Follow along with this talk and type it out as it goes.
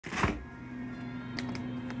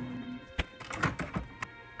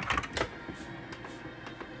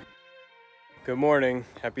Good morning,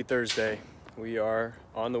 happy Thursday. We are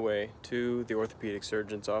on the way to the orthopedic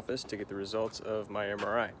surgeon's office to get the results of my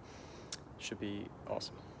MRI. Should be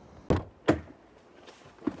awesome. You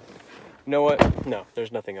know what? No,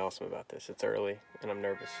 there's nothing awesome about this. It's early and I'm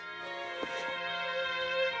nervous.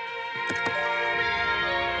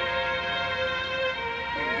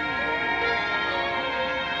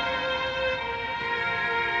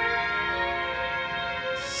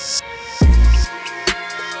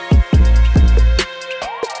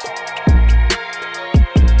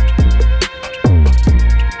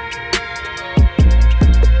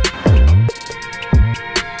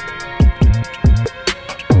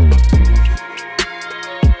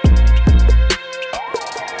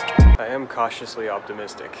 Cautiously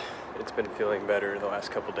optimistic. It's been feeling better the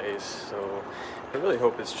last couple days, so I really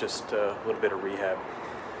hope it's just a little bit of rehab.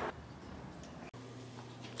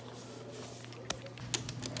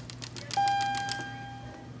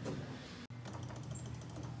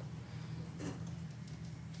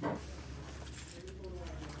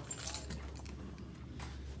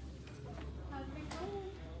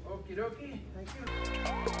 Okie dokie, thank you.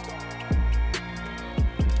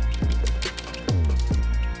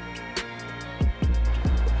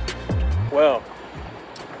 Well,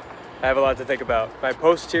 I have a lot to think about. My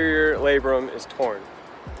posterior labrum is torn,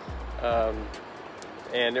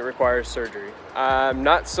 and it requires surgery. I'm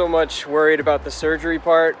not so much worried about the surgery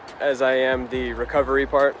part as I am the recovery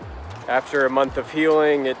part. After a month of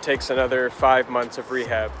healing, it takes another 5 months of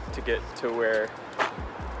rehab to get to where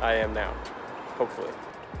I am now, hopefully.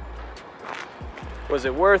 Was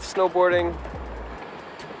it worth snowboarding?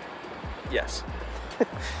 Yes.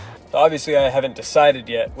 Obviously, I haven't decided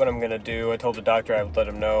yet what I'm gonna do. I told the doctor I would let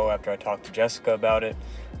him know after I talked to Jessica about it.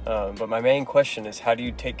 But my main question is, how do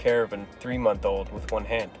you take care of a 3-month-old with one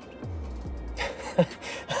hand?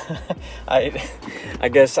 I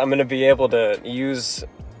guess I'm gonna be able to use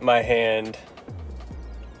my hand,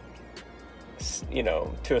 you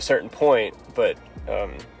know, to a certain point, but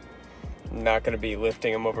not gonna be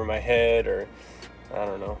lifting him over my head, or I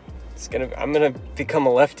don't know. I'm gonna become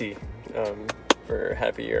a lefty for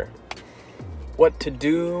half a year. What to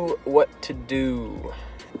do?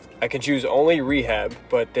 I can choose only rehab,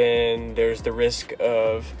 but then there's the risk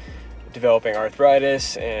of developing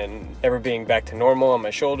arthritis and never being back to normal on my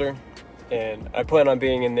shoulder. And I plan on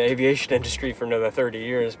being in the aviation industry for another 30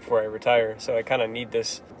 years before I retire, so I kind of need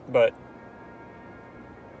this, but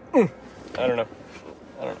I don't know.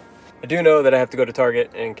 I do know that I have to go to Target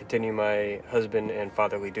and continue my husband and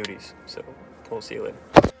fatherly duties, so we'll see you later.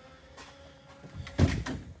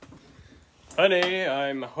 Honey,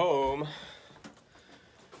 I'm home.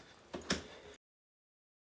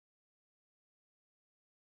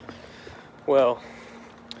 Well,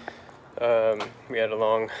 we had a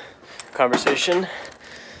long conversation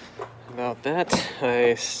about that.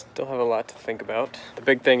 I still have a lot to think about. The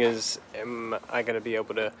big thing is, am I going to be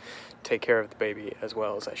able to take care of the baby as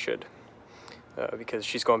well as I should? Because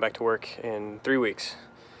she's going back to work in 3 weeks.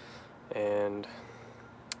 And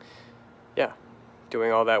yeah,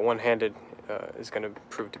 doing all that one-handed is going to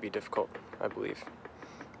prove to be difficult, I believe.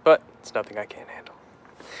 But it's nothing I can't handle.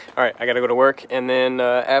 All right, I got to go to work, and then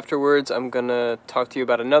afterwards I'm going to talk to you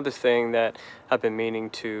about another thing that I've been meaning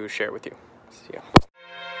to share with you. See ya.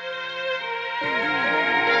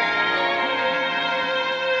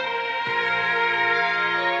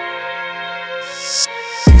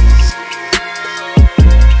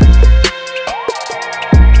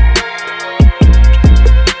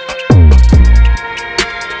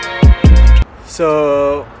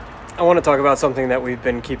 So I want to talk about something that we've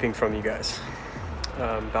been keeping from you guys.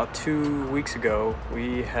 About 2 weeks ago,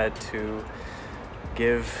 we had to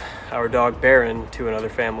give our dog Baron to another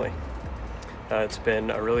family. It's been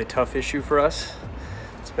a really tough issue for us.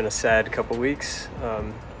 It's been a sad couple weeks,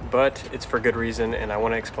 but it's for good reason, and I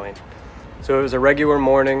want to explain. So it was a regular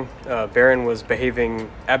morning. Baron was behaving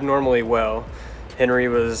abnormally well. Henry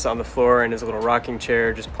was on the floor in his little rocking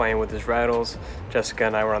chair just playing with his rattles. Jessica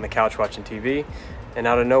and I were on the couch watching TV. And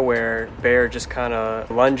out of nowhere, Bear just kind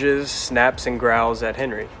of lunges, snaps, and growls at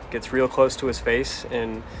Henry. Gets real close to his face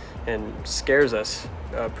and scares us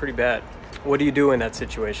pretty bad. What do you do in that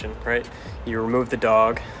situation, right? You remove the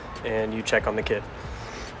dog and you check on the kid.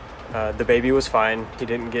 The baby was fine. He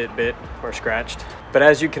didn't get bit or scratched. But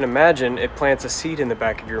as you can imagine, it plants a seed in the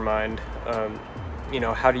back of your mind. You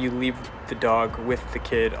know, how do you leave the dog with the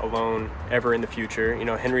kid alone ever in the future? You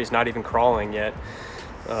know, Henry's not even crawling yet.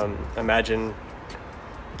 Imagine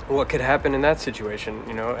what could happen in that situation.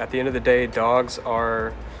 You know, at the end of the day, dogs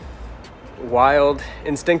are wild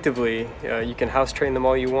instinctively. You can house train them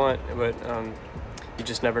all you want, but you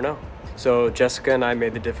just never know. So Jessica and I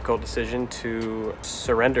made the difficult decision to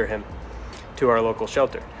surrender him to our local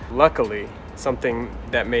shelter. Luckily, something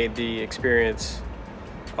that made the experience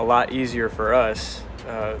a lot easier for us,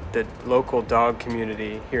 the local dog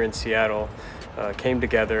community here in Seattle came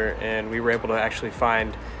together, and we were able to actually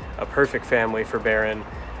find a perfect family for Baron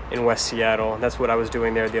in West Seattle. And that's what I was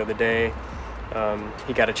doing there the other day.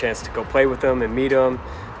 He got a chance to go play with them and meet them,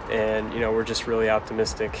 and we're just really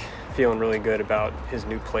optimistic, feeling really good about his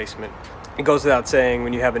new placement. It goes without saying,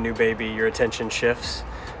 when you have a new baby, your attention shifts,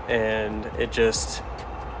 and it just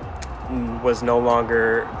was no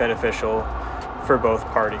longer beneficial for both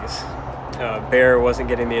parties. Bear wasn't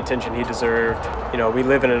getting the attention he deserved. We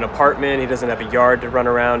live in an apartment. He doesn't have a yard to run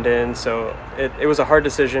around in, so it was a hard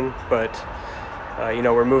decision, but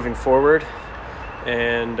we're moving forward,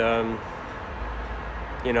 and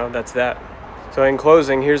that's that. So in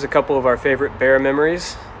closing, here's a couple of our favorite Bear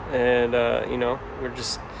memories, and we're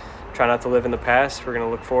just trying not to live in the past. We're gonna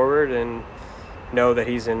look forward and know that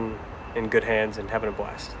he's in good hands and having a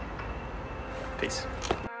blast. Peace.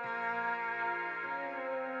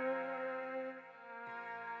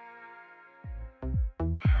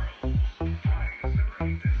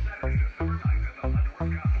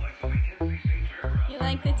 You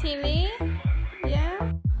like the TV?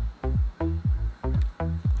 Yeah?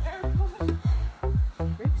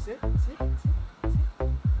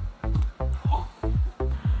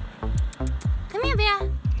 Come here, Bear.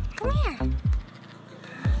 Come here.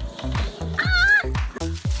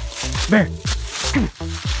 Bear.